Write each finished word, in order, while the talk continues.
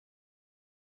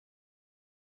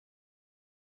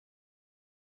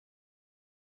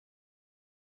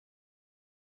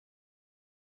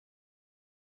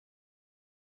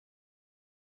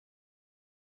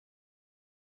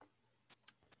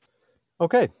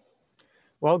Okay.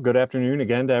 Well, good afternoon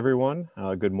again to everyone.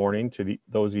 Good morning to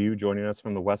those of you joining us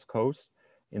from the West Coast.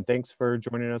 And thanks for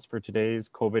joining us for today's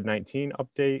COVID-19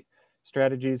 update,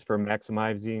 strategies for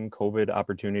maximizing COVID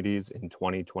opportunities in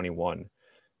 2021.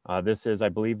 This is, I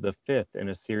believe, the fifth in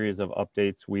a series of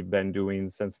updates we've been doing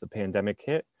since the pandemic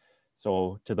hit.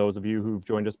 So to those of you who've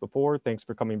joined us before, thanks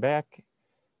for coming back.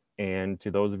 And to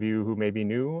those of you who may be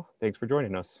new, thanks for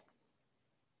joining us.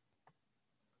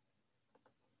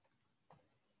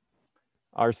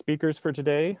 Our speakers for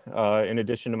today, in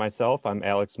addition to myself, I'm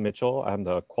Alex Mitchell. I'm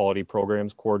the Quality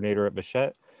Programs Coordinator at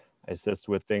Vachette. I assist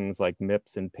with things like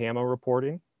MIPS and PAMA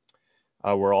reporting.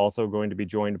 We're also going to be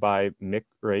joined by Mick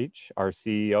Raich, our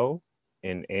CEO,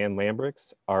 and Ann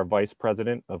Lambrix, our Vice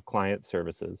President of Client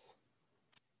Services.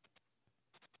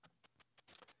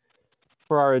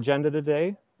 For our agenda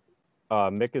today,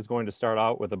 Mick is going to start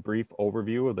out with a brief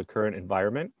overview of the current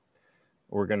environment.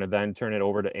 We're going to then turn it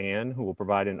over to Ann, who will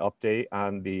provide an update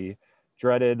on the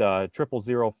dreaded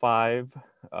 0005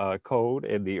 code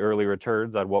and the early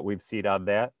returns on what we've seen on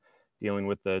that, dealing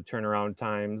with the turnaround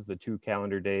times, the 2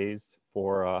 calendar days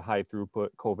for high throughput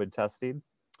COVID testing.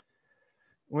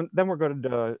 Then we're going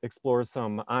to explore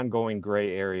some ongoing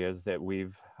gray areas that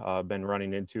we've been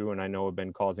running into and I know have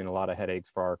been causing a lot of headaches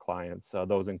for our clients.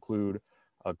 Those include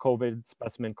COVID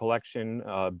specimen collection,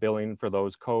 billing for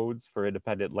those codes for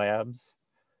independent labs,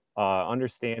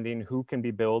 understanding who can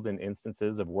be billed in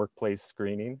instances of workplace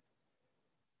screening.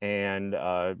 And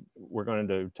we're going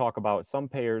to talk about some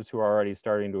payers who are already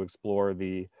starting to explore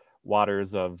the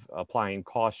waters of applying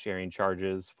cost sharing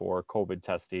charges for COVID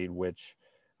testing, which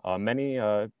many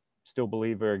still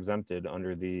believe are exempted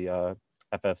under the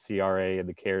FFCRA and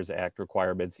the CARES Act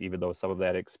requirements, even though some of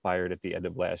that expired at the end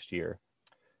of last year.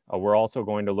 We're also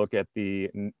going to look at the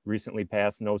recently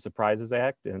passed No Surprises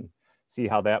Act and see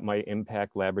how that might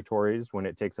impact laboratories when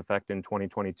it takes effect in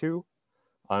 2022.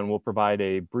 And we'll provide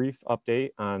a brief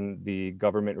update on the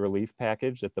government relief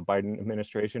package that the Biden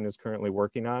administration is currently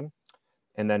working on.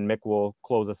 And then Mick will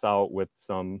close us out with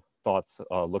some thoughts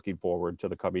looking forward to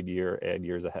the coming year and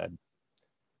years ahead.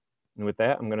 And with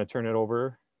that, I'm going to turn it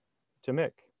over to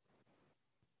Mick.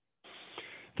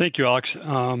 Thank you, Alex.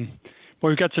 Well,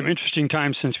 we've got some interesting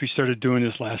times since we started doing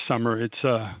this last summer.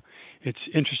 It's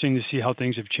interesting to see how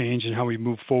things have changed and how we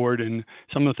move forward and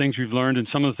some of the things we've learned and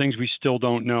some of the things we still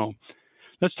don't know.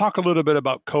 Let's talk a little bit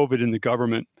about COVID in the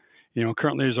government. You know,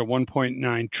 currently there's a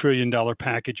 $1.9 trillion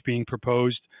package being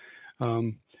proposed.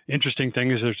 Interesting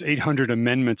thing is there's 800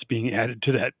 amendments being added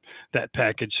to that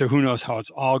package. So who knows how it's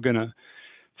all going to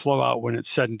flow out when it's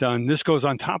said and done. This goes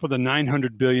on top of the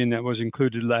 $900 billion that was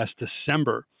included last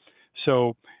December.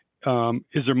 So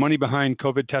is there money behind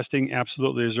COVID testing?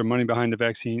 Absolutely. Is there money behind the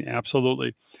vaccine?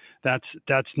 Absolutely. That's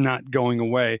not going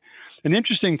away. An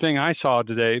interesting thing I saw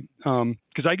today,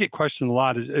 because I get questioned a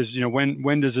lot, is you know,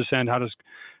 when does this end? How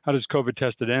does COVID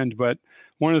tested end? But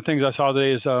one of the things I saw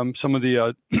today is some of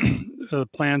the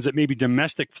plans that maybe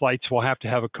domestic flights will have to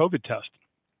have a COVID test.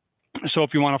 So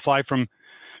if you want to fly from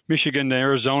Michigan to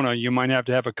Arizona, you might have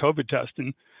to have a COVID test.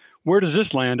 And where does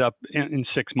this land up in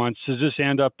 6 months? Does this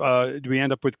end up, do we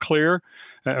end up with CLEAR,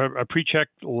 a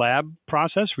pre-checked lab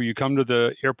process where you come to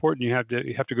the airport and you have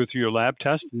to go through your lab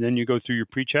test and then you go through your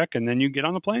pre-check and then you get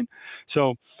on the plane?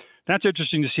 So that's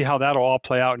interesting to see how that'll all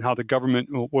play out and how the government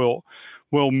will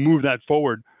move that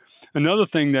forward. Another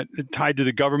thing that tied to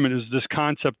the government is this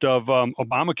concept of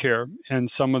Obamacare and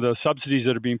some of the subsidies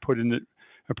that are being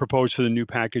proposed for the new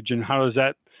package, and how does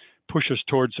that push us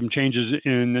towards some changes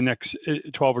in the next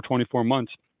 12 or 24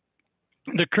 months.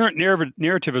 The current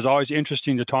narrative is always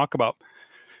interesting to talk about.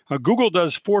 Google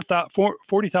does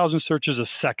 40,000 searches a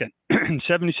second, and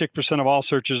 76% of all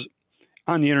searches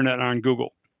on the internet are on Google.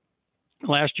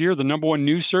 Last year, the #1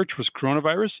 news search was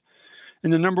coronavirus,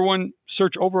 and the #1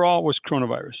 search overall was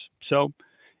coronavirus. So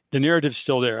the narrative's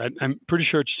still there. I'm pretty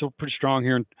sure it's still pretty strong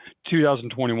here in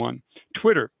 2021.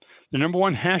 Twitter, the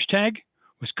 #1 hashtag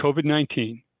was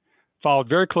COVID-19. Followed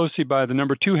very closely by the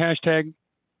 #2 hashtag,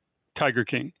 Tiger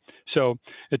King. So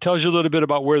it tells you a little bit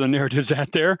about where the narrative's at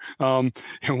there and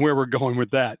where we're going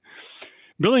with that.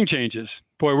 Billing changes.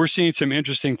 Boy, we're seeing some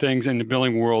interesting things in the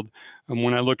billing world.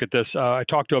 When I look at this, I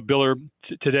talked to a biller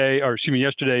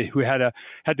yesterday, who had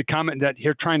the comment that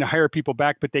they're trying to hire people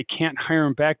back, but they can't hire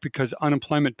them back because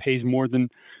unemployment pays more than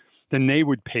they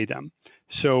would pay them.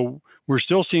 So we're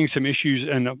still seeing some issues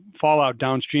and fallout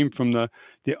downstream from the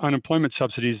unemployment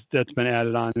subsidies that's been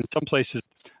added on. In some places,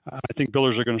 I think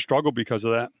billers are going to struggle because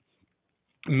of that.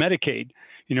 Medicaid,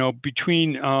 you know,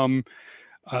 between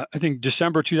I think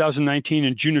December 2019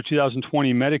 and June of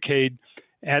 2020, Medicaid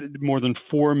added more than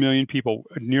 4 million people,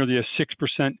 nearly a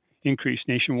 6% increase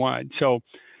nationwide. So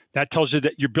that tells you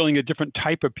that you're billing a different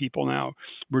type of people now.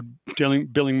 We're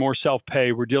billing more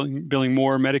self-pay. We're billing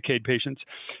more Medicaid patients.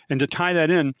 And to tie that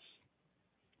in,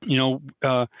 you know,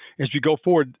 as we go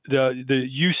forward, the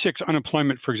U6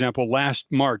 unemployment, for example, last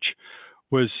March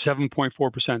was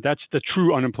 7.4%. That's the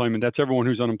true unemployment. That's everyone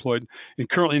who's unemployed. And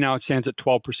currently now it stands at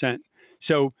 12%.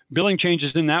 So billing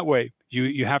changes in that way.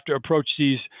 You have to approach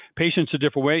these patients a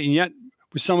different way, and yet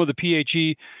with some of the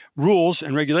PHE rules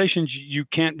and regulations, you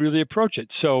can't really approach it.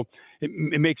 So it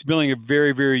makes billing a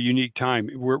very, very unique time.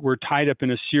 We're tied up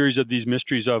in a series of these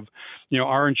mysteries of, you know,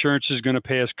 our insurance is going to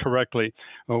pay us correctly.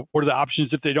 What are the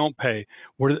options if they don't pay?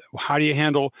 How do you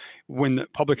handle when the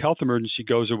public health emergency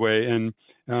goes away? And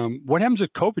what happens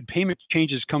if COVID payment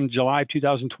changes come July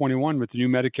 2021 with the new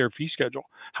Medicare fee schedule?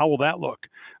 How will that look?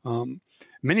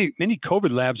 Many COVID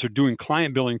labs are doing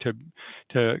client billing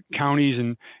to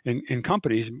counties and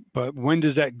companies, but when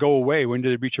does that go away? When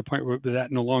does it reach a point where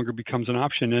that no longer becomes an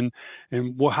option?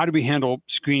 And how do we handle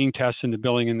screening tests and the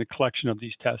billing and the collection of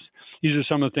these tests? These are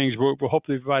some of the things we'll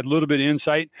hopefully provide a little bit of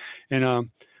insight. And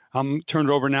I'm turn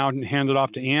it over now and hand it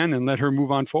off to Ann and let her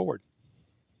move on forward.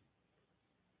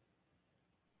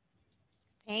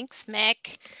 Thanks,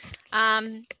 Mick.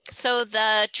 So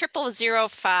the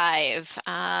 0005,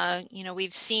 you know,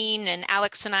 we've seen, and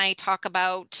Alex and I talk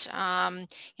about,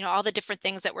 you know, all the different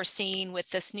things that we're seeing with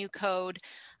this new code,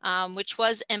 which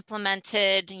was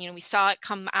implemented. You know, we saw it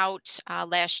come out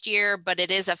last year, but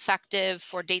it is effective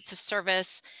for dates of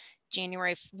service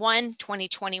January 1,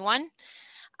 2021.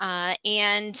 What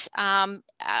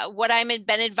I've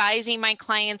been advising my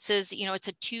clients is, you know, it's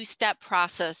a two-step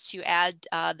process to add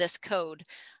this code.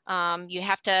 You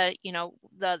have to, you know,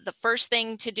 the first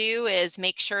thing to do is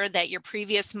make sure that your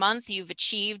previous month you've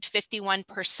achieved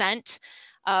 51%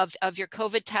 of your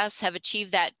COVID tests have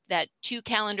achieved that 2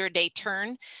 calendar day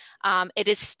turn. It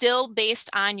is still based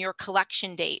on your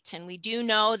collection date. And we do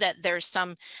know that there's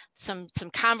some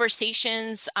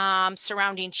conversations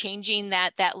surrounding changing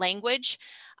that language.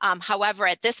 However,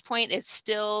 at this point, it's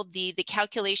still the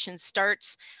calculation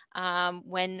starts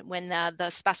when the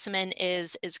specimen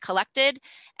is collected,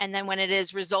 and then when it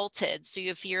is resulted. So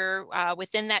if you're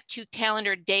within that 2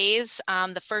 calendar days,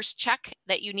 the first check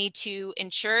that you need to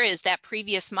ensure is that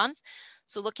previous month.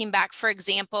 So looking back, for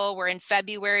example, we're in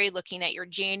February, looking at your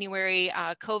January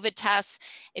COVID tests.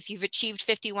 If you've achieved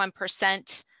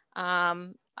 51%,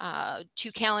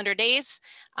 2 calendar days,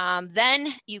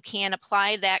 then you can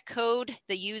apply that code,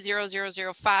 the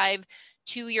U0005,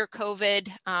 to your COVID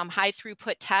high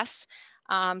throughput tests,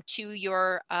 to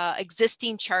your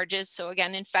existing charges. So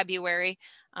again, in February,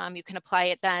 you can apply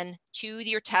it then to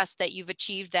your test that you've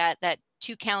achieved that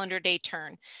 2 calendar day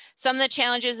turn. Some of the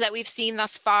challenges that we've seen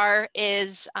thus far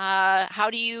is how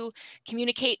do you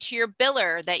communicate to your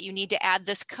biller that you need to add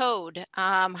this code?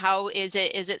 How is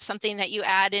it something that you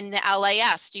add in the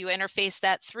LAS? Do you interface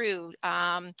that through?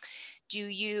 Do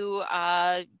you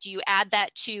add that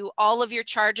to all of your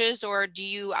charges, or do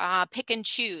you pick and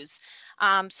choose?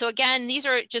 So again, these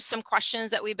are just some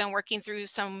questions that we've been working through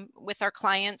some with our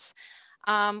clients.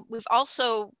 We've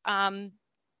also,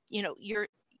 you know,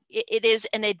 it is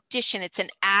an addition, it's an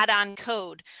add-on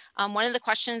code. One of the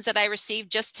questions that I received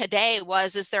just today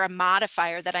was, is there a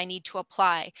modifier that I need to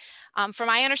apply? From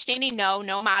my understanding, no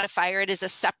modifier. It is a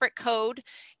separate code.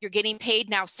 You're getting paid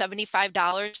now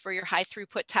 $75 for your high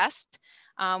throughput test,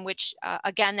 which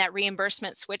again, that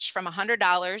reimbursement switched from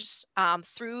 $100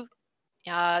 through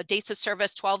dates of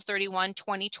service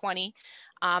 12/31/2020.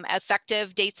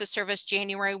 Effective dates of service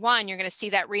January 1, you're going to see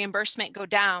that reimbursement go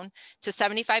down to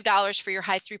 $75 for your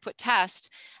high throughput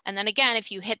test. And then again,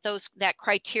 if you hit that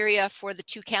criteria for the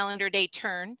 2 calendar day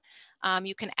turn,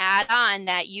 you can add on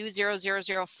that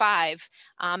U0005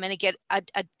 and get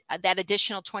that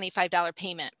additional $25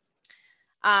 payment.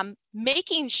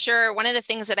 Making sure, one of the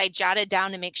things that I jotted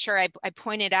down to make sure I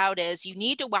pointed out is you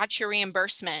need to watch your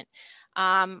reimbursement.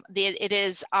 It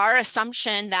is our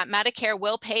assumption that Medicare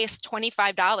will pay us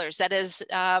 $25. That is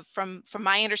from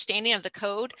my understanding of the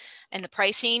code and the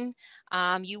pricing.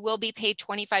 You will be paid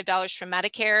 $25 from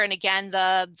Medicare, and again,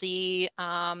 the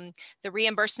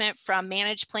reimbursement from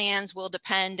managed plans will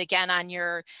depend again on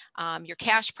your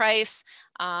cash price,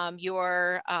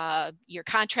 your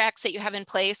contracts that you have in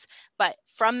place. But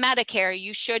from Medicare,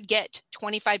 you should get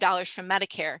 $25 from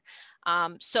Medicare.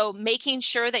 So making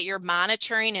sure that you're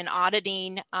monitoring and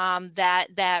auditing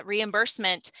that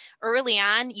reimbursement early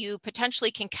on, you potentially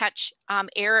can catch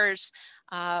errors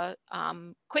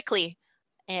quickly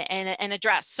and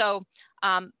address. So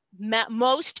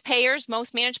most payers,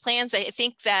 most managed plans, I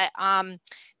think that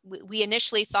we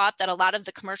initially thought that a lot of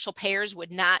the commercial payers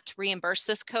would not reimburse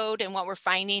this code, and what we're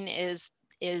finding is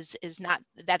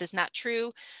that is not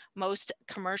true. Most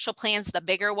commercial plans, the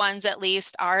bigger ones at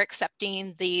least, are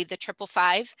accepting the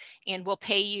 555 and will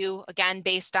pay you again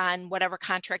based on whatever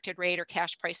contracted rate or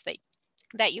cash price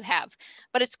that you have.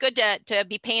 But it's good to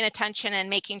be paying attention and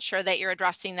making sure that you're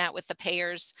addressing that with the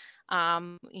payers,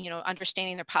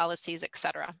 understanding their policies, et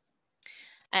cetera.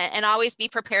 And always be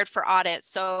prepared for audits.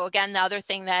 So again, the other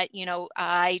thing that,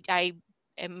 I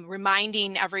am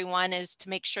reminding everyone is to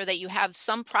make sure that you have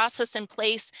some process in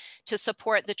place to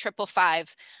support the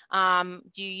 555.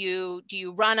 Do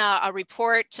you run a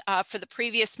report for the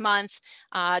previous month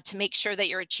to make sure that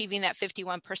you're achieving that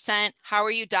 51%? How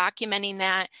are you documenting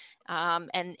that?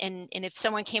 And if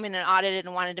someone came in and audited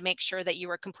and wanted to make sure that you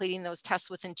were completing those tests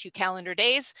within 2 calendar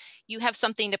days, you have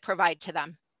something to provide to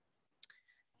them.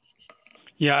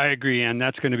 Yeah, I agree. And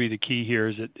that's going to be the key here,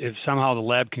 is that if somehow the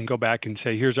lab can go back and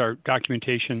say, here's our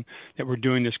documentation that we're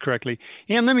doing this correctly.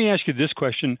 And let me ask you this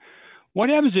question. What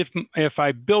happens if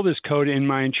I bill this code and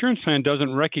my insurance plan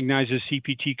doesn't recognize this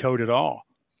CPT code at all?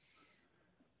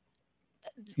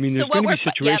 I mean, there's going to be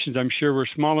situations, I'm sure, where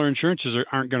smaller insurances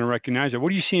aren't going to recognize it. What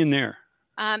are you seeing there?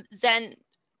 Then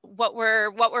what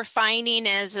we're finding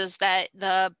is that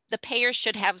the payers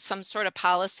should have some sort of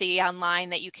policy online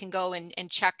that you can go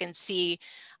and check and see.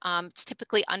 It's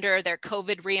typically under their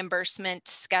COVID reimbursement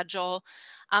schedule.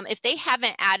 If they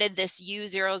haven't added this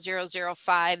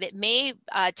U0005, it may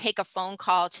take a phone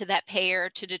call to that payer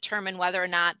to determine whether or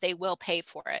not they will pay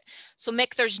for it. So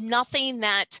Mick, there's nothing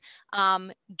that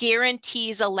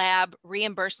guarantees a lab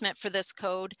reimbursement for this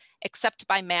code except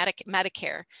by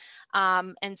Medicare.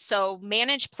 And so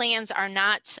managed plans are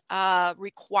not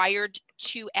required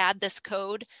to add this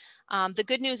code. The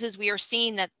good news is we are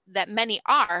seeing that many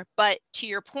are, but to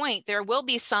your point, there will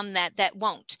be some that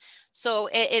won't. So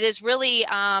it is really,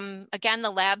 again, the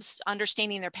lab's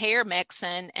understanding their payer mix,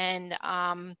 and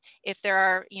if there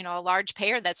are, a large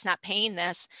payer that's not paying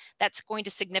this, that's going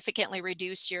to significantly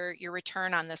reduce your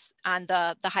return on this, on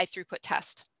the high throughput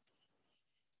test.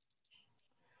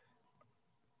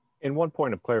 And one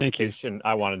point of clarification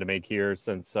I wanted to make here,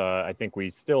 since I think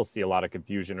we still see a lot of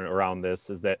confusion around this,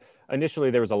 is that initially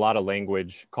there was a lot of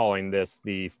language calling this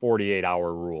the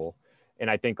 48-hour rule. And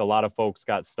I think a lot of folks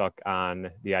got stuck on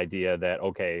the idea that,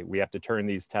 okay, we have to turn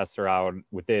these tests around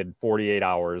within 48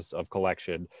 hours of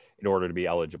collection in order to be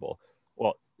eligible.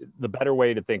 Well, the better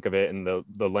way to think of it, and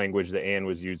the language that Ann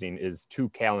was using, is 2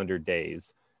 calendar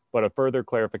days. But a further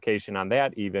clarification on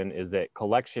that even is that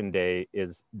collection day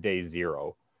is day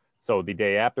 0. So the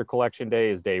day after collection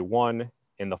day is day 1,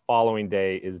 and the following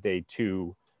day is day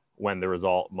 2, when the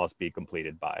result must be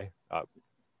completed by.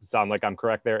 Sound like I'm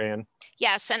correct there, Ann?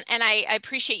 Yes, and I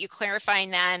appreciate you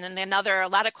clarifying that. And a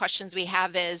lot of questions we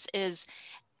have is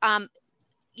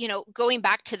going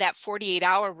back to that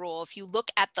 48-hour rule. If you look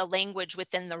at the language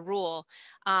within the rule,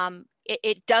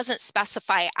 it doesn't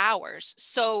specify hours.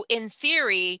 So in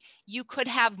theory, you could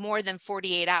have more than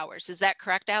 48 hours. Is that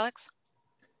correct, Alex?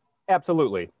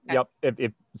 Absolutely. Okay. Yep.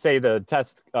 If say the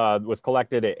test was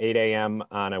collected at 8 a.m.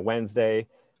 on a Wednesday,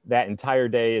 that entire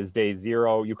day is day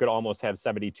 0. You could almost have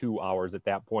 72 hours at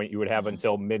that point. You would have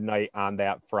until midnight on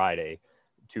that Friday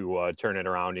to turn it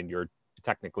around in your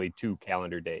technically 2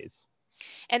 calendar days.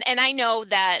 And I know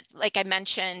that, like I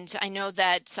mentioned, I know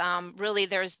that really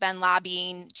there's been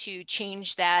lobbying to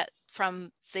change that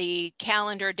from the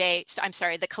calendar day,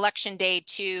 the collection day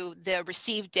to the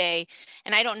receive day.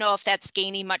 And I don't know if that's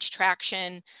gaining much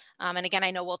traction. And again,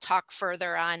 I know we'll talk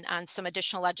further on some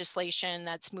additional legislation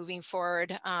that's moving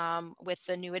forward with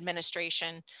the new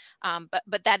administration.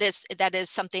 But that is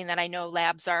something that I know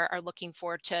labs are looking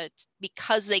for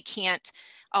because they can't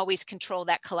always control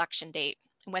that collection date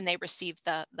when they receive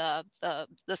the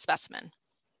specimen.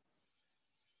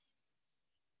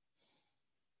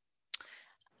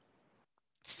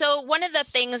 So one of the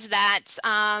things that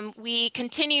we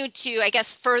continue to, I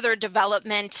guess, further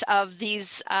development of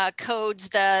these codes,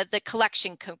 the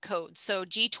collection codes, so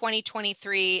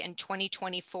G2023 and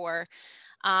 2024,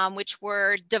 which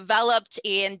were developed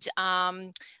and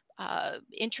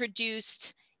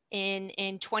introduced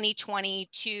in 2020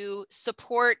 to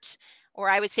support, or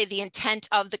I would say the intent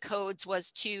of the codes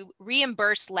was to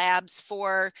reimburse labs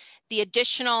for the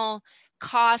additional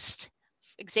cost,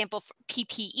 for example, for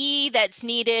PPE that's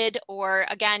needed, or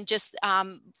again, just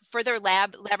further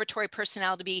laboratory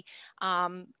personnel to be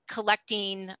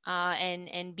collecting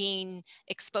and being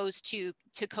exposed to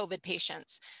COVID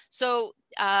patients. So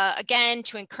again,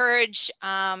 to encourage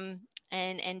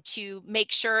and to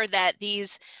make sure that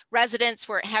these residents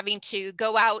weren't having to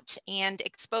go out and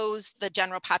expose the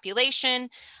general population.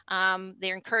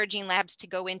 They're encouraging labs to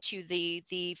go into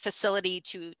the facility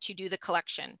to do the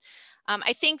collection.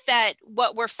 I think that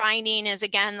what we're finding is,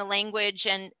 again, the language.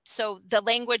 And so the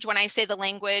language, when I say the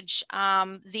language,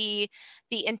 the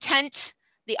intent,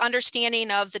 the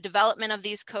understanding of the development of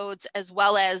these codes, as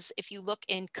well as if you look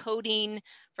in coding,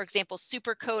 for example,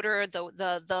 supercoder,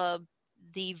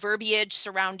 the verbiage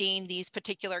surrounding these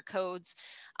particular codes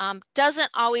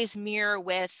doesn't always mirror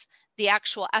with the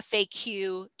actual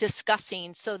FAQ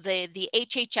discussing. So the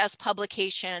HHS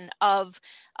publication of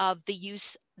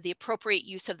the appropriate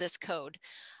use of this code.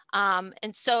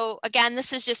 And so again,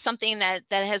 this is just something that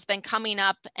has been coming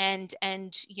up, and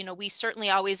we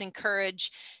certainly always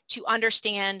encourage to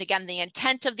understand, again, the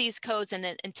intent of these codes,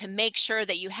 and to make sure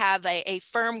that you have a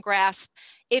firm grasp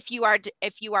if you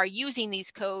are using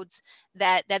these codes,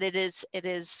 that it is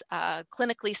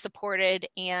clinically supported,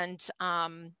 and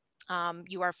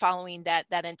you are following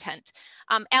that intent.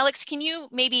 Alex, can you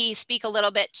maybe speak a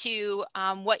little bit to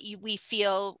what we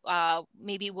feel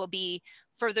maybe will be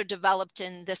further developed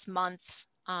in this month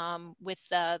with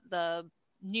the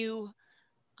new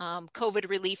COVID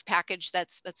relief package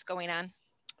that's going on?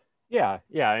 Yeah,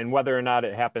 and whether or not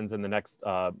it happens in the next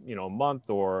month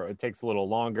or it takes a little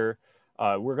longer,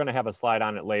 we're going to have a slide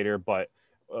on it later. But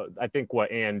I think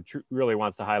what Ann really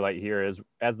wants to highlight here is,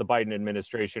 as the Biden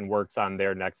administration works on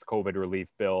their next COVID relief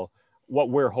bill, what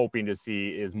we're hoping to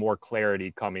see is more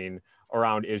clarity coming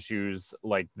around issues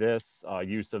like this,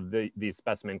 use of these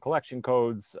specimen collection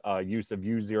codes, use of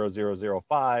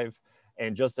U0005,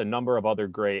 and just a number of other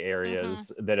gray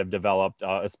areas that have developed,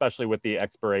 especially with the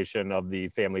expiration of the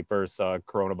Family First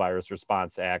Coronavirus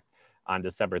Response Act on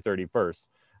December 31st.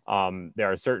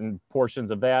 There are certain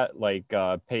portions of that, like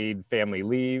paid family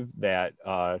leave, that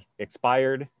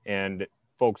expired, and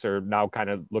folks are now kind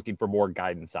of looking for more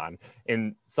guidance on.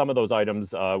 And some of those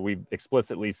items we've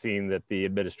explicitly seen that the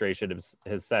administration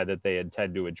has said that they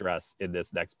intend to address in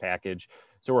this next package.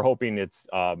 So we're hoping it's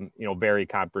very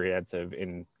comprehensive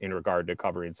in regard to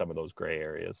covering some of those gray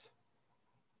areas.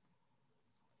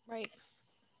 Right.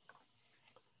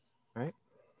 All right.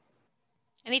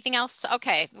 Anything else?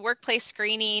 Okay, workplace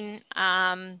screening.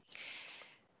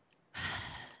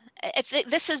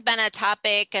 This has been a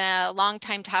topic, a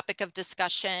long-time topic of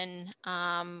discussion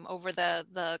over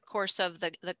the course of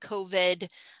the COVID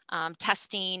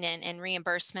testing and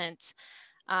reimbursement.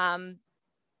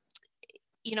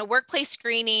 Workplace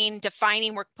screening,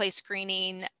 defining workplace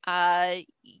screening,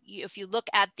 if you look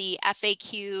at the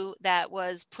FAQ that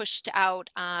was pushed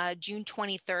out June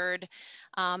 23rd,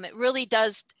 it really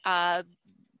does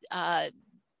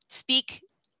speak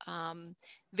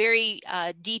very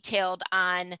detailed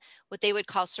on what they would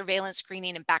call surveillance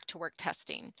screening and back to work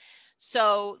testing.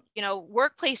 So,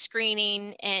 workplace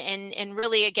screening and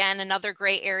really, again, another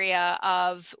gray area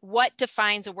of what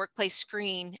defines a workplace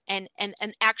screen, and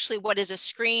actually what is a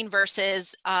screen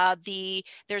versus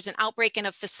there's an outbreak in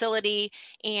a facility,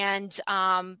 and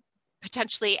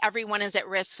potentially everyone is at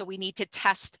risk. So we need to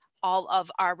test all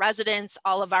of our residents,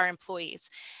 all of our employees.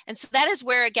 And so that is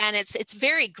where, again, it's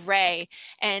very gray.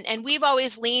 And we've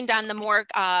always leaned on the more,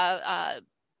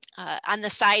 on the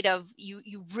side of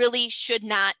you really should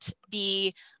not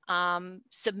be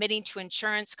submitting to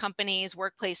insurance companies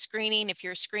workplace screening. If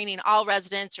you're screening all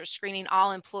residents or screening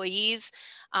all employees,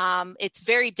 it's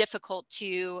very difficult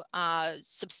to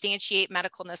substantiate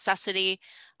medical necessity.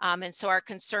 And so our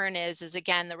concern is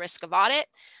again, the risk of audit.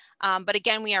 But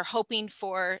again, we are hoping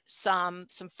for some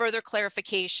further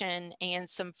clarification and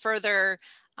some further,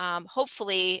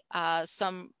 hopefully,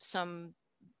 some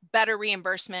better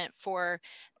reimbursement for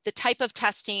the type of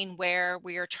testing where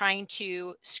we are trying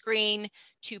to screen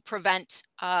to prevent,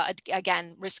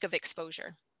 again, risk of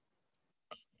exposure.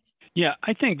 Yeah,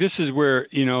 I think this is where,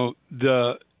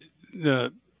 the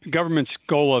government's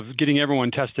goal of getting everyone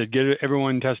tested, get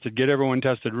everyone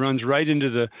tested runs right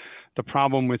into the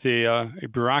problem with a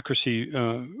bureaucracy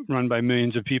run by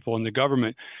millions of people in the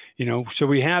government. So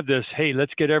we have this, hey,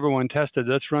 let's get everyone tested,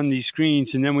 let's run these screens,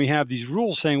 and then we have these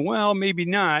rules saying, well, maybe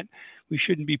not, we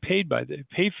shouldn't be paid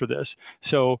for this.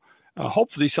 So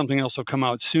hopefully something else will come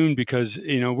out soon, because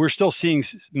we're still seeing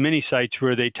many sites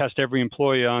where they test every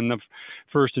employee on the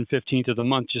 1st and 15th of the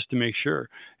month just to make sure.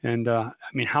 And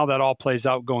how that all plays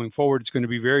out going forward, it's going to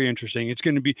be very interesting. It's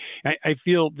going to be, I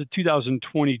feel the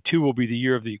 2022 will be the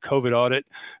year of the COVID audit.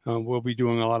 We'll be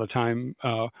doing a lot of time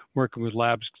working with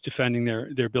labs defending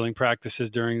their billing practices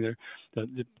during the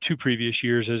 2 previous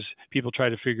years as people try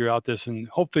to figure out this, and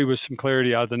hopefully with some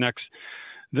clarity out of the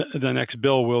next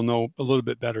bill, we'll know a little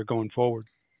bit better going forward.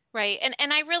 Right. And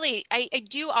I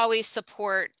do always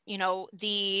support,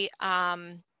 the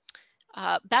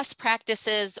best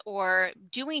practices or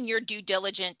doing your due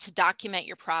diligence to document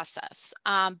your process.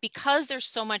 Because there's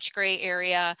so much gray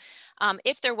area,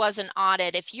 if there was an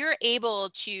audit, if you're able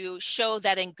to show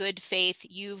that in good faith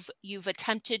you've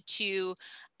attempted to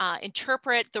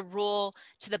interpret the rule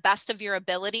to the best of your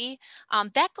ability,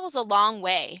 that goes a long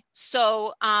way.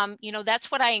 So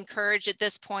that's what I encourage at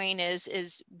this point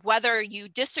is whether you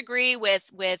disagree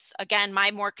with again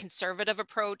my more conservative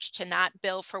approach to not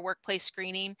bill for workplace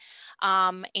screening,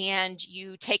 and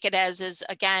you take it as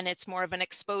again, it's more of an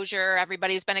exposure.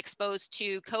 Everybody's been exposed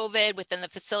to COVID within the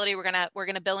facility. We're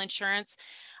gonna bill insurance.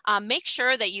 Make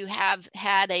sure that you have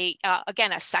had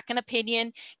again a second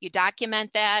opinion. You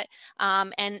document that,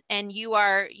 and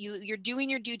you're doing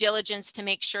your due diligence to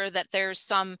make sure that there's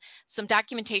some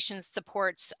documentation that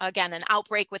supports again an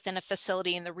outbreak within a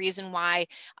facility and the reason why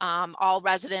all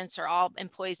residents or all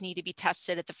employees need to be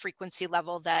tested at the frequency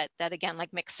level that again,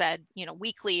 like Mick said,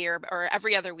 weekly or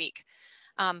every other week.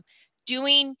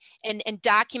 Doing and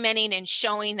documenting and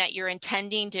showing that you're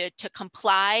intending to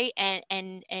comply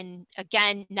and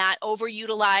again, not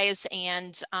overutilize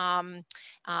and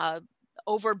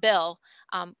overbill.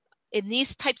 In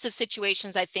these types of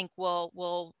situations, I think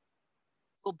will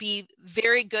be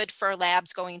very good for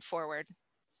labs going forward.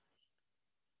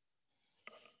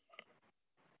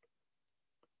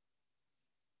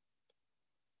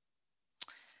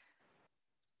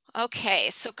 Okay,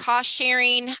 so cost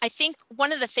sharing. I think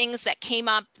one of the things that came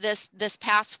up this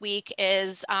past week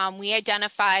is we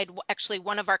identified, actually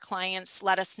one of our clients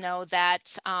let us know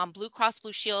that Blue Cross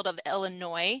Blue Shield of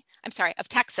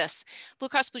Texas, Blue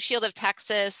Cross Blue Shield of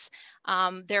Texas,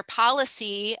 their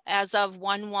policy as of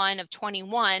 1/1 of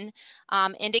 21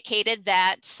 indicated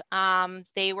that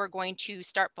they were going to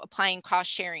start applying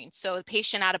cost sharing. So the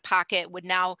patient out of pocket would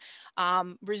now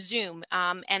resume.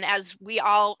 And as we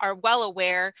all are well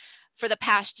aware, for the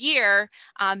past year,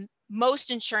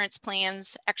 most insurance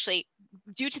plans, actually,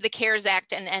 due to the CARES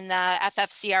Act and the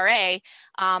FFCRA,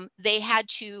 they had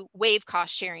to waive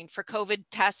cost sharing for COVID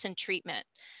tests and treatment.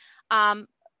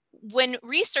 When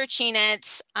researching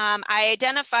it, I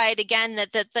identified again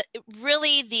that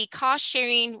really the cost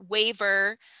sharing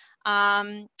waiver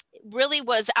really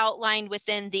was outlined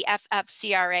within the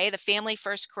FFCRA, the Family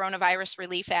First Coronavirus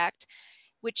Relief Act,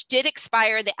 which did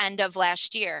expire the end of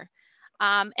last year.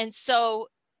 And so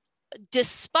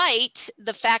despite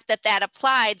the fact that that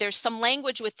applied, there's some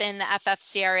language within the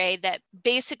FFCRA that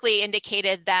basically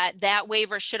indicated that that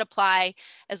waiver should apply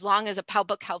as long as a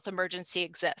public health emergency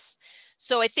exists.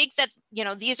 So I think that,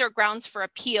 these are grounds for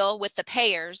appeal with the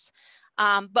payers.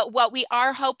 But what we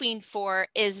are hoping for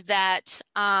is that,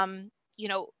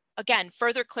 again,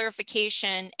 further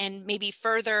clarification and maybe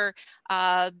further,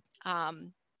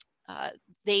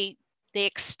 they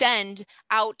extend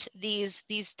out these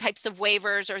types of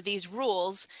waivers or these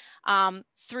rules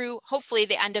through hopefully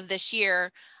the end of this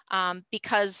year,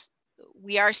 because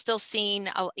we are still seeing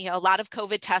a lot of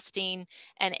COVID testing,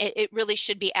 and it really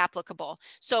should be applicable.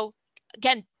 So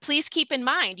again, please keep in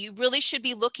mind, you really should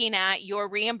be looking at your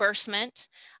reimbursement.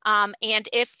 And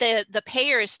if the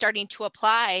payer is starting to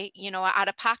apply, out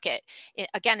of pocket.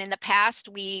 Again, in the past,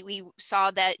 we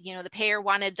saw that, the payer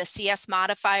wanted the CS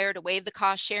modifier to waive the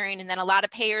cost sharing. And then a lot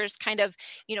of payers kind of,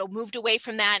 moved away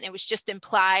from that. And it was just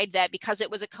implied that because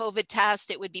it was a COVID test,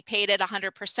 it would be paid at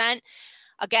 100%.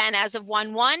 Again, as of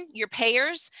 1/1, your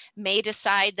payers may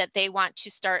decide that they want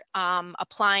to start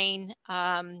applying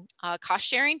cost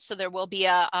sharing. So there will be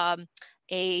a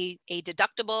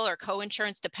deductible or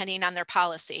co-insurance depending on their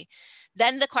policy.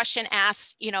 Then the question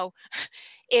asks,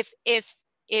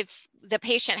 if the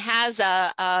patient has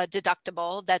a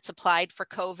deductible that's applied for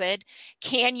COVID,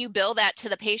 can you bill that to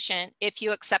the patient if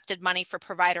you accepted money for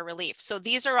provider relief? So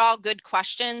these are all good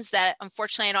questions that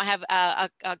unfortunately I don't have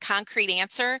a concrete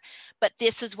answer, but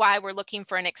this is why we're looking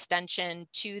for an extension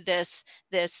to this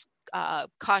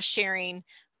cost sharing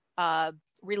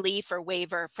relief or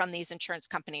waiver from these insurance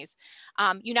companies.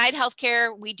 United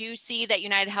Healthcare, we do see that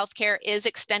United Healthcare is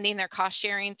extending their cost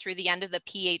sharing through the end of the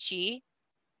PHE.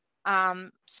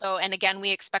 And again,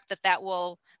 we expect that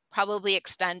will probably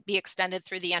be extended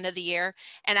through the end of the year.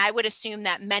 And I would assume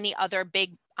that many other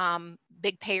big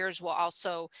payers will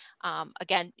also,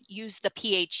 again, use the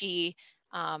PHE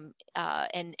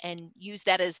and use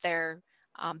that as their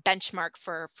benchmark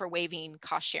for waiving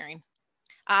cost sharing.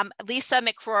 Lisa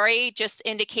McCrory just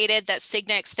indicated that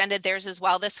Cigna extended theirs as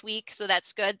well this week. So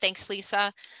that's good. Thanks,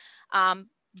 Lisa.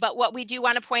 But what we do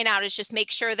want to point out is just make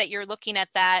sure that you're looking at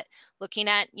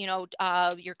your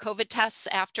COVID tests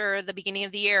after the beginning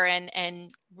of the year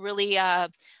and really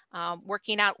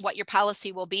working out what your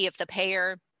policy will be if the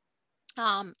payer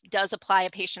does apply a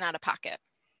patient out of pocket.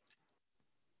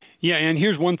 Yeah, and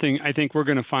here's one thing I think we're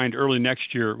going to find early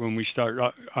next year when we start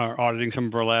auditing some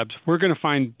of our labs. We're going to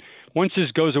find, once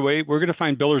this goes away, we're going to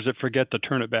find billers that forget to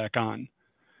turn it back on.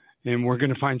 And we're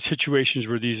going to find situations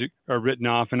where these are written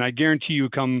off. And I guarantee you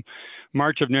come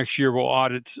March of next year, we'll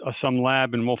audit some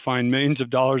lab and we'll find millions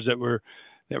of dollars that were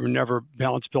never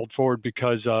balance billed forward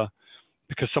because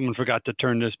someone forgot to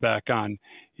turn this back on.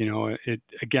 You know,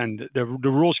 again, the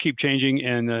rules keep changing,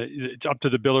 and it's up to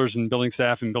the billers and billing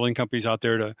staff and billing companies out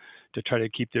there to try to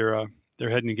keep their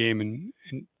head in the game and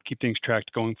keep things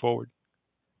tracked going forward.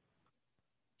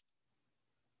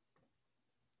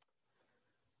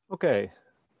 Okay,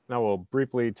 now we'll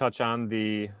briefly touch on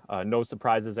the No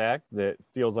Surprises Act that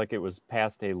feels like it was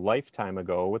passed a lifetime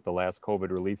ago with the last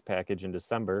COVID relief package in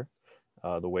December,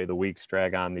 the way the weeks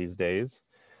drag on these days.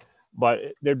 But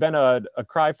there'd been a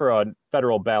cry for a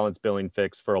federal balance billing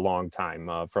fix for a long time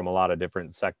from a lot of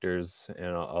different sectors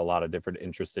and a lot of different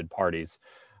interested parties.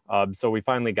 So we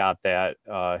finally got that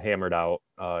hammered out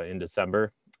in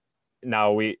December.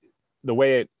 Now the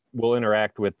way it will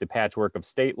interact with the patchwork of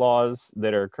state laws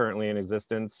that are currently in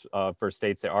existence for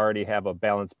states that already have a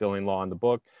balance billing law in the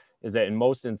book is that in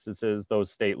most instances, those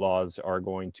state laws are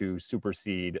going to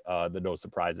supersede the No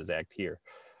Surprises Act here.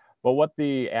 But what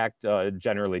the act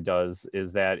generally does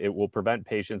is that it will prevent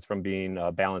patients from being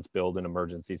balance billed in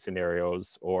emergency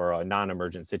scenarios or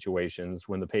non-emergent situations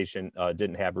when the patient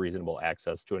didn't have reasonable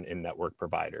access to an in-network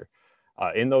provider.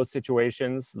 In those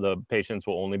situations, the patients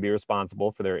will only be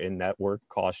responsible for their in-network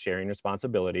cost-sharing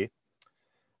responsibility.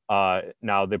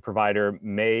 Now, the provider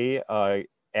may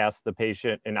ask the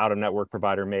patient, an out-of-network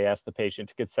provider may ask the patient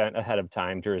to consent ahead of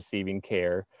time to receiving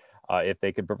care if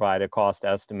they could provide a cost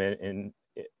estimate in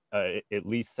at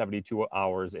least 72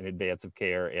 hours in advance of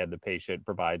care and the patient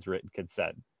provides written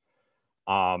consent.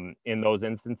 In those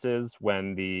instances,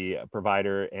 when the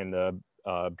provider and the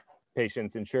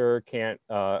patient's insurer can't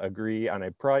agree on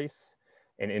a price,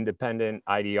 an independent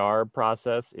IDR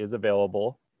process is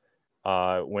available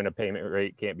when a payment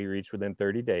rate can't be reached within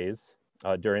 30 days.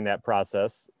 During that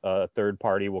process, a third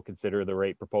party will consider the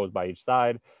rate proposed by each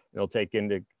side. It'll take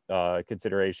into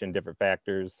consideration different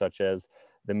factors such as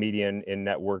the median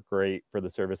in-network rate for the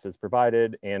services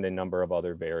provided and a number of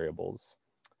other variables.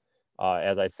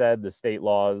 As I said, the state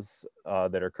laws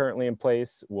that are currently in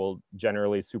place will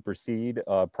generally supersede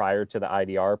prior to the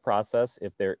IDR process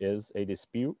if there is a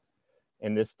dispute,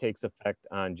 and this takes effect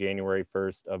on January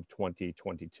 1st of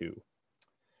 2022.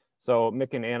 So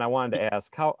Mick and Ann, I wanted to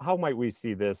ask, how might we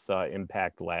see this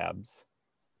impact labs?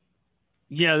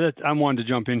 Yeah, I wanted to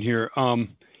jump in here.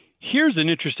 Here's an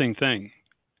interesting thing.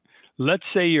 Let's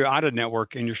say you're out of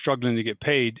network and you're struggling to get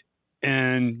paid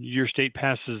and your state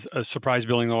passes a surprise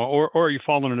billing law or you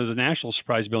fall under the national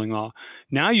surprise billing law.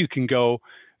 Now you can go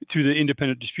through the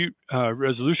independent dispute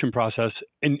resolution process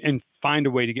and find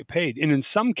a way to get paid. And in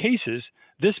some cases,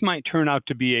 this might turn out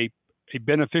to be a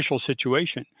beneficial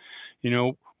situation. You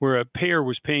know, where a payer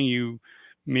was paying you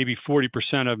maybe 40%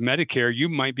 of Medicare, you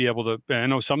might be able to, I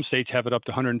know some states have it up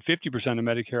to 150% of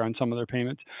Medicare on some of their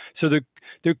payments. So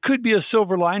there could be a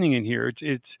silver lining in here.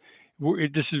 This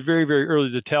is very, very early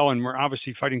to tell, and we're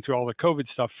obviously fighting through all the COVID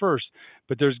stuff first,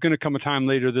 but there's going to come a time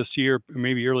later this year,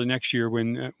 maybe early next year,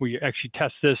 when we actually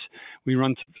test this. We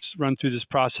run through this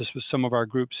process with some of our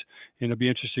groups, and it'll be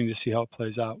interesting to see how it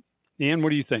plays out. Ann,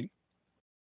 what do you think?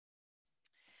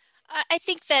 I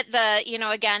think that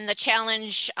again, the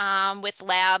challenge with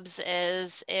labs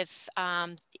is if,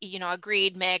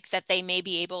 agreed, Mick, that they may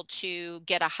be able to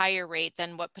get a higher rate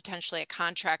than what potentially a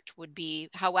contract would be.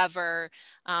 However,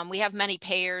 we have many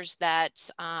payers that,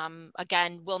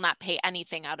 again, will not pay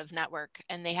anything out of network,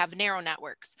 and they have narrow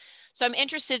networks. So I'm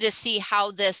interested to see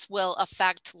how this will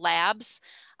affect labs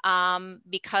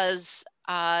because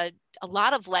a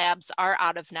lot of labs are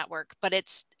out of network, but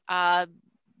it's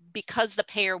because the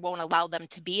payer won't allow them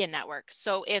to be in network.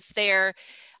 So if they're,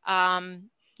 again,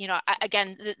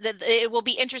 it will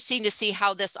be interesting to see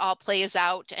how this all plays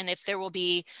out and if there will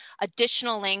be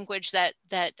additional language that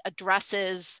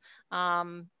addresses,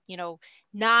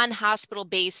 non-hospital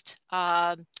based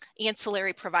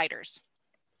ancillary providers.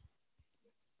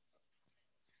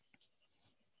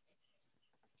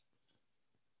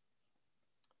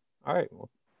 All right, well,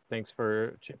 thanks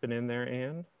for chipping in there,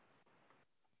 Ann.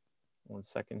 1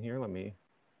 second here, let me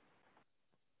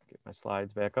get my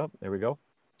slides back up. There we go.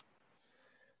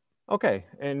 Okay,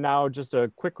 and now just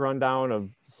a quick rundown of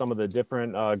some of the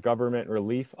different government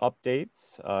relief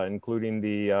updates, including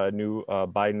the new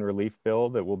Biden relief bill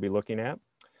that we'll be looking at.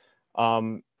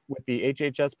 with the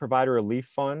HHS Provider Relief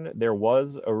Fund, there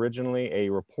was originally a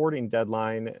reporting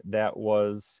deadline that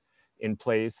was in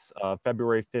place.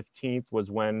 February 15th was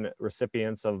when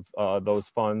recipients of those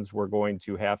funds were going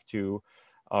to have to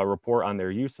report on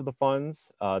their use of the funds.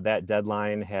 That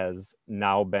deadline has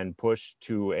now been pushed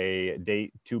to a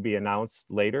date to be announced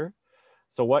later.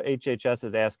 So what HHS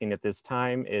is asking at this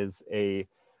time is a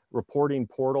reporting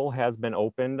portal has been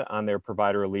opened on their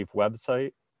Provider Relief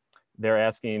website. They're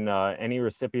asking any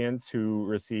recipients who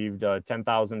received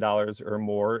 $10,000 or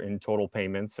more in total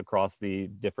payments across the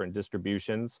different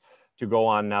distributions to go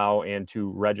on now and to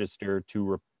register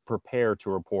to prepare to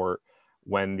report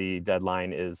when the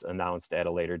deadline is announced at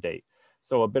a later date.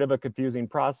 So a bit of a confusing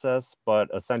process, but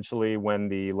essentially when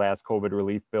the last COVID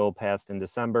relief bill passed in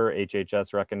December,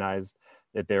 HHS recognized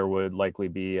that there would likely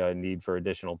be a need for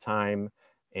additional time,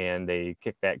 and they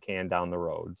kicked that can down the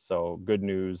road. So good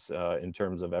news in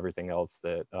terms of everything else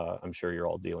that I'm sure you're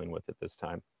all dealing with at this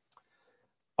time.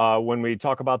 When we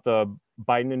talk about the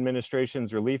Biden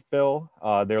administration's relief bill,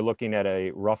 they're looking at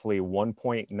a roughly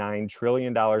 $1.9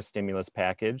 trillion stimulus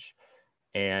package.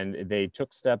 And they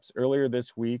took steps earlier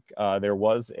this week. There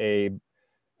was a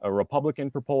Republican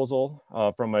proposal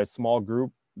from a small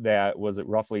group that was at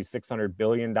roughly $600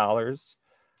 billion.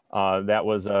 That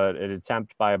was an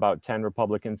attempt by about 10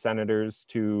 Republican senators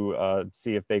to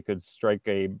see if they could strike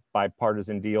a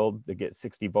bipartisan deal to get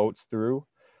 60 votes through.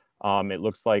 It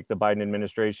looks like the Biden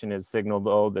administration has signaled,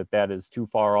 though, that that is too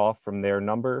far off from their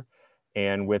number.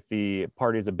 And with the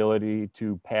party's ability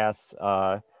to pass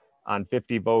on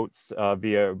 50 votes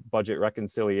via budget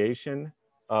reconciliation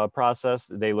process,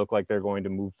 they look like they're going to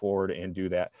move forward and do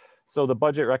that. So the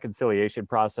budget reconciliation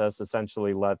process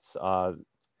essentially lets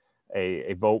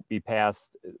a vote be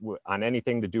passed on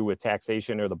anything to do with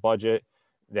taxation or the budget,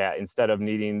 that instead of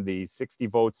needing the 60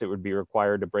 votes, it would be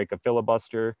required to break a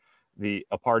filibuster.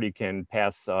 A party can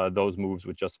pass those moves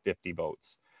with just 50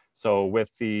 votes. So with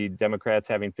the Democrats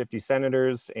having 50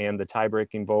 senators and the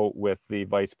tie-breaking vote with the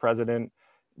vice president,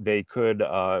 they could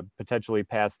potentially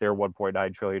pass their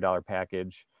 $1.9 trillion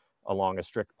package along a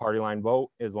strict party line vote,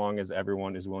 as long as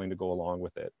everyone is willing to go along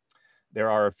with it. There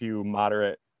are a few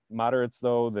moderates,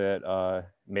 though, that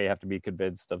may have to be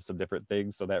convinced of some different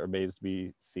things, so that remains to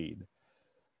be seen.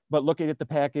 But looking at the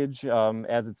package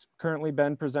as it's currently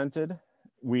been presented,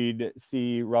 we'd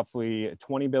see roughly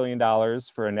 $20 billion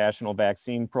for a national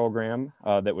vaccine program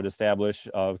that would establish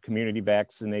community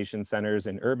vaccination centers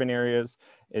in urban areas,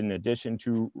 in addition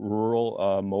to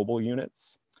rural mobile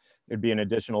units. There'd be an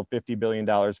additional $50 billion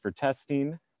for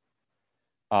testing.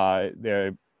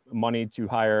 There money to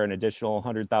hire an additional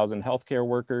 100,000 healthcare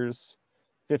workers,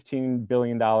 $15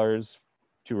 billion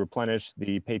to replenish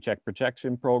the Paycheck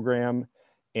Protection Program,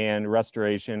 and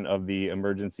restoration of the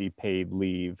emergency paid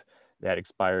leave that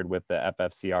expired with the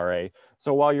FFCRA.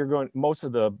 So while most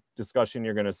of the discussion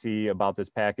you're gonna see about this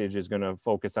package is gonna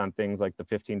focus on things like the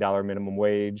 $15 minimum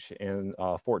wage and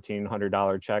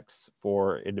 $1,400 checks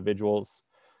for individuals.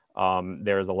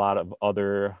 There's a lot of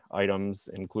other items,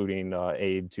 including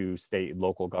aid to state and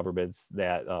local governments,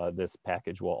 that this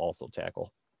package will also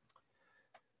tackle.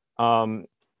 In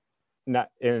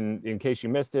case you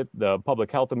missed it, the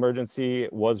public health emergency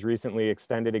was recently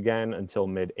extended again until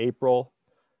mid-April.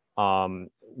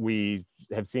 We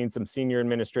have seen some senior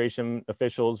administration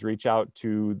officials reach out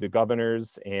to the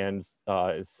governors and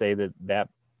say that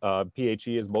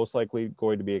PHE is most likely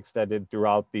going to be extended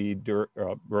throughout the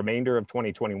remainder of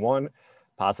 2021,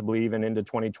 possibly even into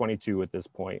 2022 at this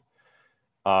point.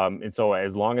 And so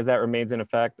as long as that remains in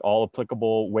effect, all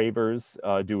applicable waivers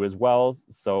do as well.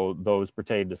 So those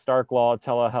pertain to Stark Law,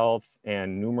 telehealth,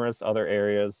 and numerous other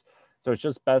areas. So it's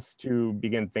just best to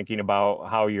begin thinking about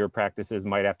how your practices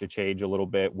might have to change a little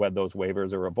bit when those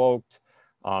waivers are revoked.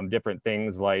 Different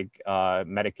things like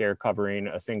Medicare covering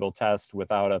a single test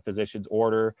without a physician's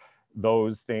order,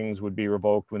 those things would be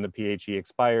revoked when the PHE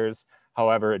expires.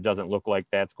 However, it doesn't look like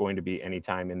that's going to be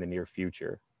anytime in the near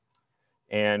future.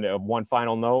 And one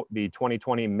final note, the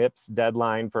 2020 MIPS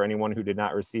deadline for anyone who did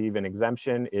not receive an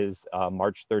exemption is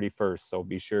March 31st. So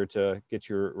be sure to get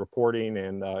your reporting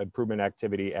and improvement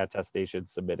activity attestation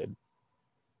submitted.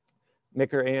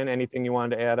 Mick or Ann, anything you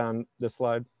wanted to add on this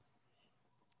slide?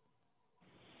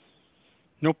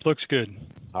 Nope, looks good.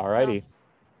 All righty.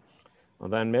 Well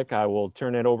then, Mick, I will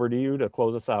turn it over to you to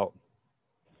close us out.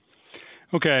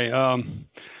 Okay.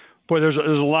 Boy, there's a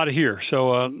lot of here.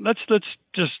 So let's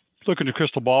just look at the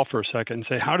crystal ball for a second and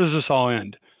say, how does this all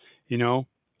end? You know,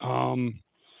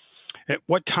 at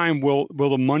what time will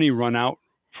the money run out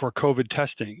for COVID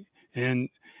testing, and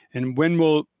when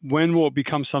will it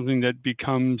become something that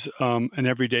becomes an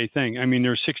everyday thing? I mean,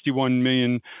 there's 61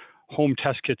 million home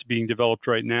test kits being developed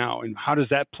right now, and how does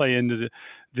that play into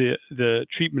the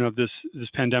treatment of this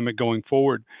pandemic going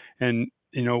forward? And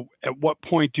at what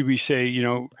point do we say,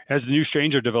 as the new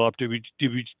strains are developed, do we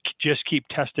just keep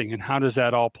testing, and how does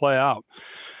that all play out?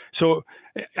 So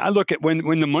I look at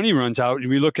when the money runs out, and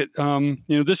we look at,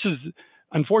 this is,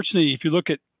 unfortunately, if you look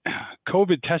at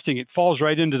COVID testing, it falls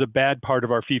right into the bad part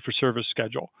of our fee-for-service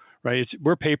schedule, right?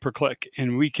 We're pay per click,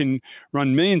 and we can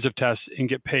run millions of tests and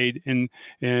get paid, and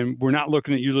we're not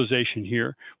looking at utilization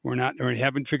here. We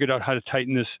haven't figured out how to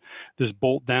tighten this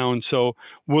bolt down. So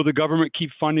will the government keep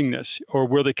funding this, or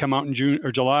will they come out in June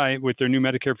or July with their new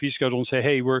Medicare fee schedule and say,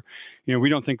 hey, we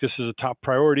don't think this is a top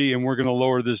priority, and we're going to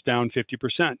lower this down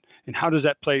 50%? And how does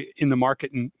that play in the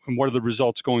market, and what are the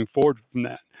results going forward from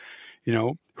that?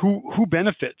 Who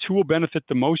benefits? Who will benefit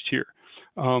the most here?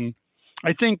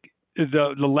 I think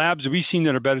the labs we've seen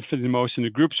that are benefiting the most, and the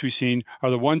groups we've seen, are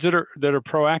the ones that are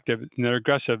proactive and that are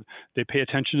aggressive. They pay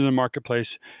attention to the marketplace,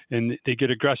 and they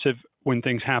get aggressive when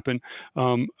things happen.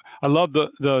 I love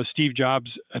the Steve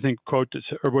Jobs, I think, quote,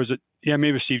 or was it? Yeah,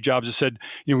 maybe Steve Jobs that said,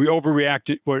 we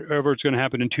overreact whatever it's going to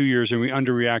happen in 2 years, and we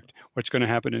underreact what's going to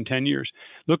happen in 10 years.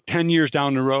 Look 10 years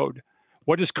down the road.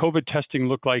 What does COVID testing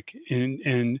look like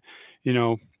in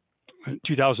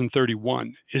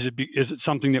 2031? Is it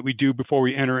something that we do before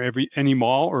we enter any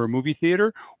mall or a movie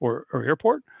theater or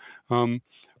airport?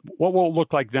 What will it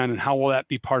look like then, and how will that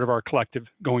be part of our collective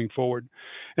going forward?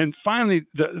 And finally,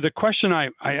 the question I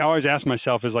always ask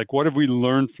myself is, like, what have we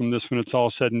learned from this when it's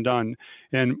all said and done?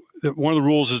 And one of the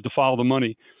rules is to follow the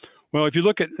money. Well, if you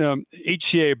look at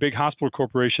HCA, a big hospital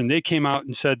corporation, they came out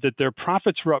and said that their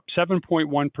profits were up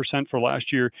 7.1% for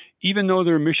last year, even though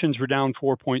their admissions were down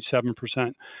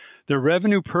 4.7%. Their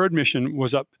revenue per admission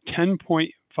was up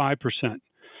 10.5%.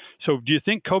 So do you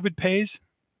think COVID pays?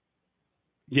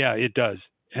 Yeah, it does.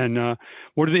 And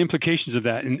what are the implications of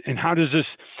that? And how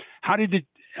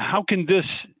can this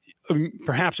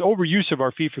perhaps overuse of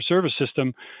our fee-for-service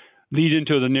system lead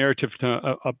into the narrative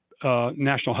to a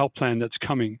national health plan that's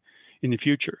coming in the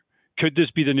future? Could this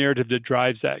be the narrative that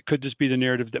drives that? Could this be the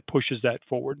narrative that pushes that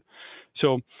forward?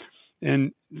 So,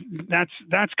 and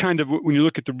that's kind of, when you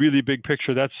look at the really big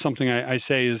picture, that's something I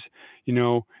say is,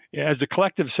 as the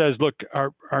collective says, look,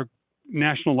 our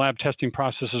national lab testing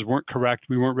processes weren't correct.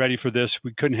 We weren't ready for this.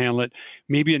 We couldn't handle it.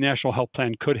 Maybe a national health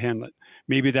plan could handle it.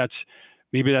 Maybe that's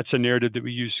a narrative that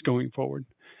we use going forward.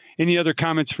 Any other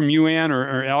comments from you, Ann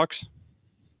or Alex?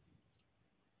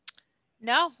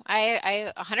 No,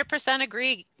 I 100%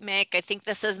 agree, Mick. I think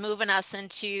this is moving us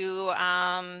into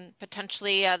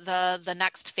potentially the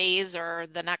next phase, or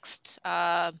the next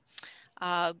that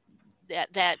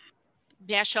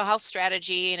national health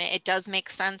strategy, and it does make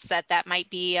sense that might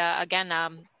be again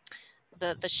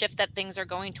the shift that things are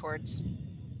going towards.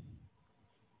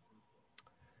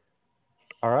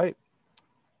 All right.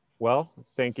 Well,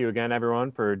 thank you again,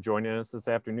 everyone, for joining us this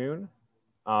afternoon.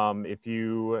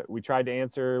 We tried to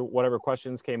answer whatever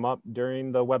questions came up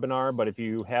during the webinar, but if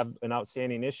you have an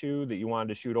outstanding issue that you wanted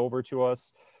to shoot over to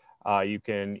us, you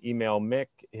can email Mick.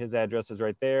 His address is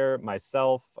right there.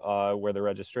 Myself, where the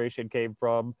registration came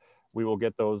from. We will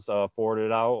get those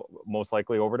forwarded out, most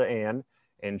likely over to Ann,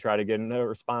 and try to get a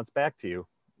response back to you.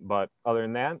 But other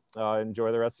than that,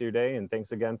 enjoy the rest of your day, and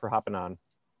thanks again for hopping on.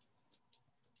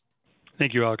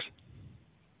 Thank you, Alex.